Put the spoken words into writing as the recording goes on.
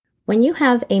When you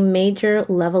have a major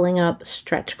leveling up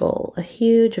stretch goal, a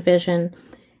huge vision,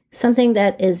 something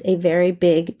that is a very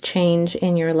big change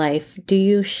in your life, do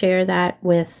you share that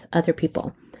with other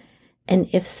people? And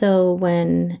if so,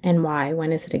 when and why?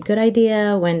 When is it a good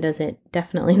idea? When does it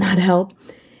definitely not help?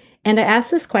 And I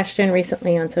asked this question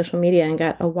recently on social media and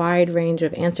got a wide range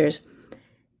of answers.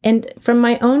 And from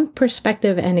my own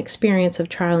perspective and experience of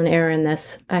trial and error in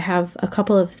this, I have a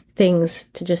couple of things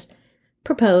to just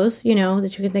propose, that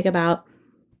you can think about.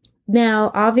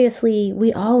 Now, obviously,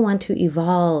 we all want to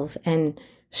evolve and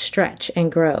stretch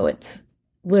and grow. It's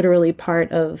literally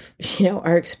part of,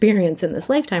 our experience in this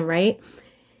lifetime, right?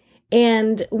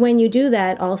 And when you do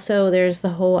that, also, there's the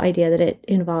whole idea that it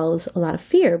involves a lot of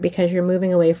fear because you're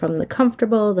moving away from the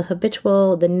comfortable, the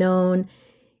habitual, the known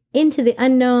into the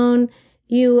unknown.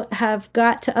 You have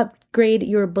got to upgrade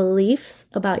your beliefs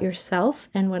about yourself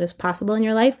and what is possible in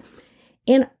your life.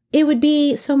 And it would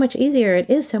be so much easier. It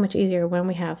is so much easier when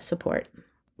we have support.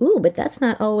 Ooh, but that's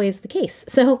not always the case.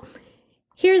 So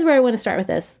here's where I want to start with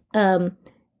this.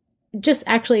 Just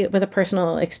actually with a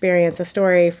personal experience, a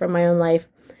story from my own life.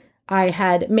 I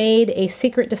had made a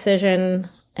secret decision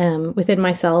within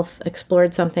myself,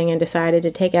 explored something, and decided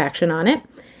to take action on it.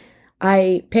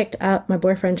 I picked up my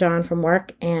boyfriend, John, from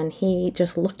work, and he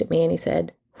just looked at me and he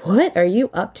said, "What are you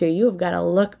up to? You have got a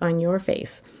look on your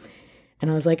face." And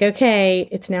I was like, okay,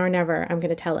 it's now or never. I'm going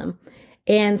to tell him.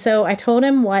 And so I told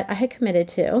him what I had committed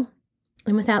to.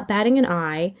 And without batting an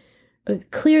eye, it was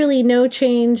clearly no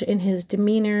change in his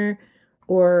demeanor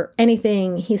or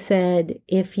anything. He said,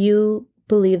 "If you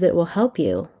believe that it will help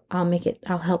you, I'll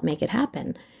help make it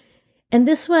happen." And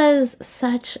this was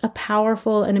such a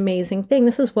powerful and amazing thing.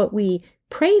 This is what we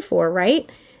pray for, right?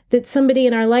 That somebody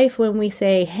in our life, when we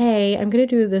say, "Hey, I'm going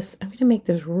to do this, I'm going to make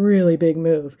this really big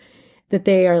move," that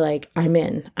they are like, "I'm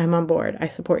in, I'm on board, I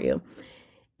support you."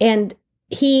 And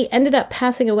he ended up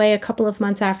passing away a couple of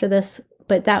months after this,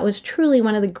 but that was truly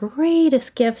one of the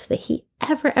greatest gifts that he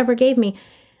ever gave me.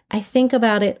 I think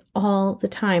about it all the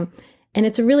time. And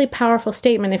it's a really powerful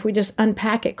statement if we just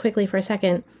unpack it quickly for a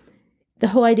second. The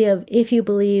whole idea of, if you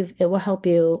believe it will help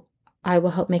you, I will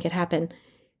help make it happen.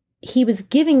 He was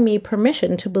giving me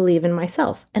permission to believe in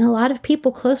myself. And a lot of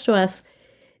people close to us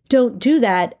don't do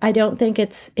that. I don't think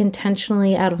it's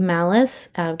intentionally out of malice.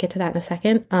 I'll get to that in a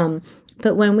second.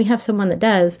 But when we have someone that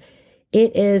does,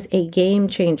 it is a game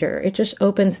changer. It just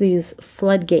opens these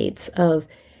floodgates of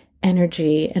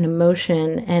energy and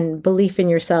emotion and belief in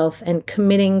yourself and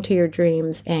committing to your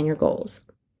dreams and your goals.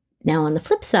 Now, on the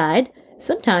flip side,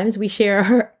 sometimes we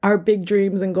share our big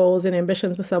dreams and goals and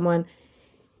ambitions with someone,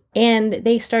 and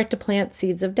they start to plant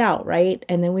seeds of doubt, right?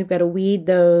 And then we've got to weed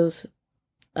those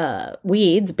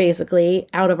weeds basically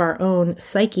out of our own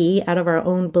psyche, out of our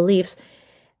own beliefs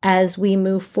as we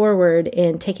move forward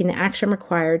in taking the action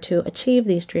required to achieve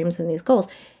these dreams and these goals.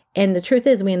 And the truth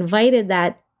is, we invited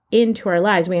that into our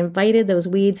lives. We invited those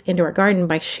weeds into our garden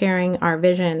by sharing our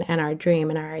vision and our dream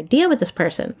and our idea with this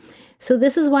person. So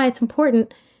this is why it's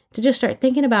important to just start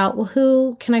thinking about, well,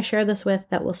 who can I share this with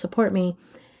that will support me?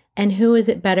 And who is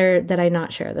it better that I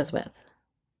not share this with?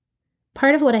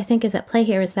 Part of what I think is at play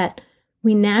here is that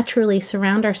we naturally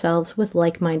surround ourselves with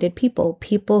like-minded people,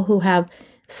 people who have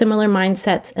similar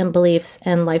mindsets and beliefs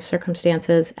and life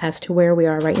circumstances as to where we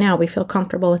are right now. We feel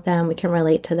comfortable with them. We can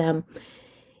relate to them.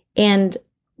 And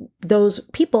those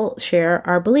people share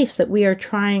our beliefs that we are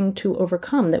trying to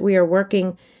overcome, that we are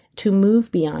working to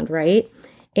move beyond, right?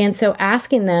 And so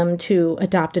asking them to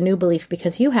adopt a new belief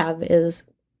because you have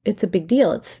it's a big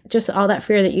deal. It's just all that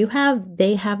fear that you have,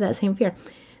 they have that same fear.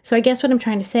 So I guess what I'm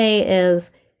trying to say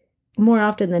is, more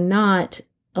often than not,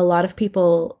 a lot of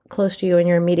people close to you in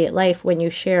your immediate life, when you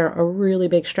share a really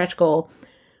big stretch goal,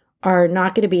 are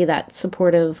not going to be that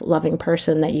supportive, loving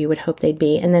person that you would hope they'd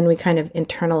be. And then we kind of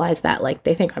internalize that, like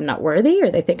they think I'm not worthy or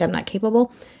they think I'm not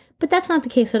capable. But that's not the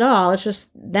case at all. It's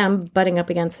just them butting up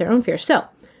against their own fear. So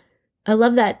I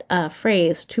love that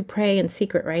phrase, to pray in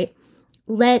secret, right?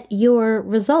 Let your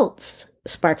results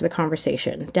spark the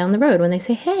conversation down the road when they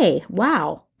say, "Hey,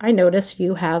 wow, I noticed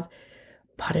you have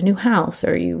bought a new house,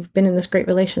 or you've been in this great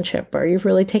relationship, or you've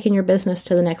really taken your business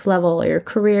to the next level or your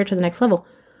career to the next level.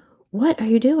 What are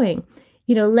you doing?"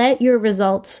 Let your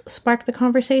results spark the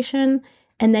conversation,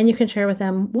 and then you can share with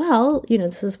them, "Well,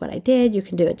 this is what I did. You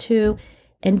can do it too,"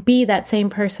 and be that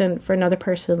same person for another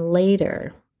person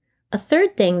later. A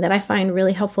third thing that I find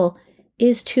really helpful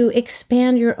is to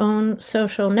expand your own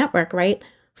social network, right?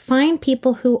 Find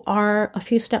people who are a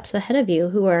few steps ahead of you,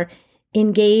 who are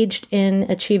engaged in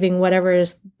achieving whatever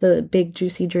is the big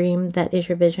juicy dream that is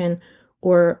your vision,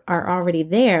 or are already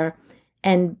there,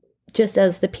 and just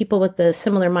as the people with the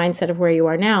similar mindset of where you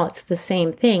are now, it's the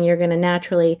same thing. You're going to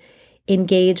naturally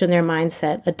engage in their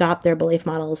mindset, adopt their belief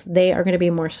models. They are going to be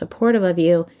more supportive of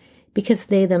you because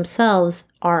they themselves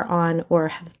are on or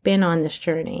have been on this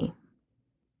journey.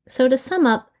 So to sum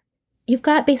up, you've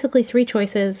got basically 3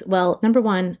 choices. Well, number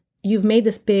 1, you've made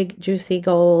this big, juicy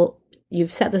goal.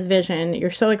 You've set this vision. You're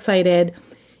so excited.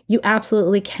 You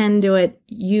absolutely can do it.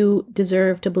 You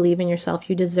deserve to believe in yourself.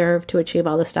 You deserve to achieve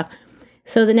all this stuff.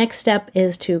 So the next step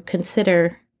is to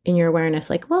consider in your awareness,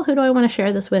 like, well, who do I want to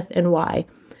share this with and why?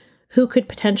 Who could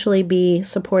potentially be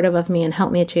supportive of me and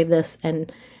help me achieve this?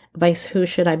 And vice, who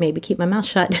should I maybe keep my mouth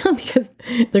shut because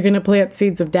they're going to plant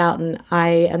seeds of doubt and I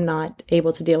am not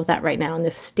able to deal with that right now in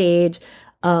this stage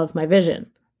of my vision.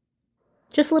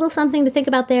 Just a little something to think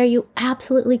about there. You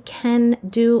absolutely can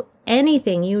do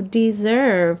anything. You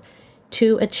deserve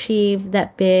to achieve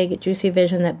that big, juicy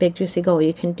vision, that big, juicy goal.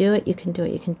 You can do it. You can do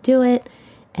it. You can do it.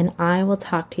 And I will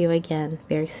talk to you again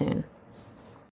very soon.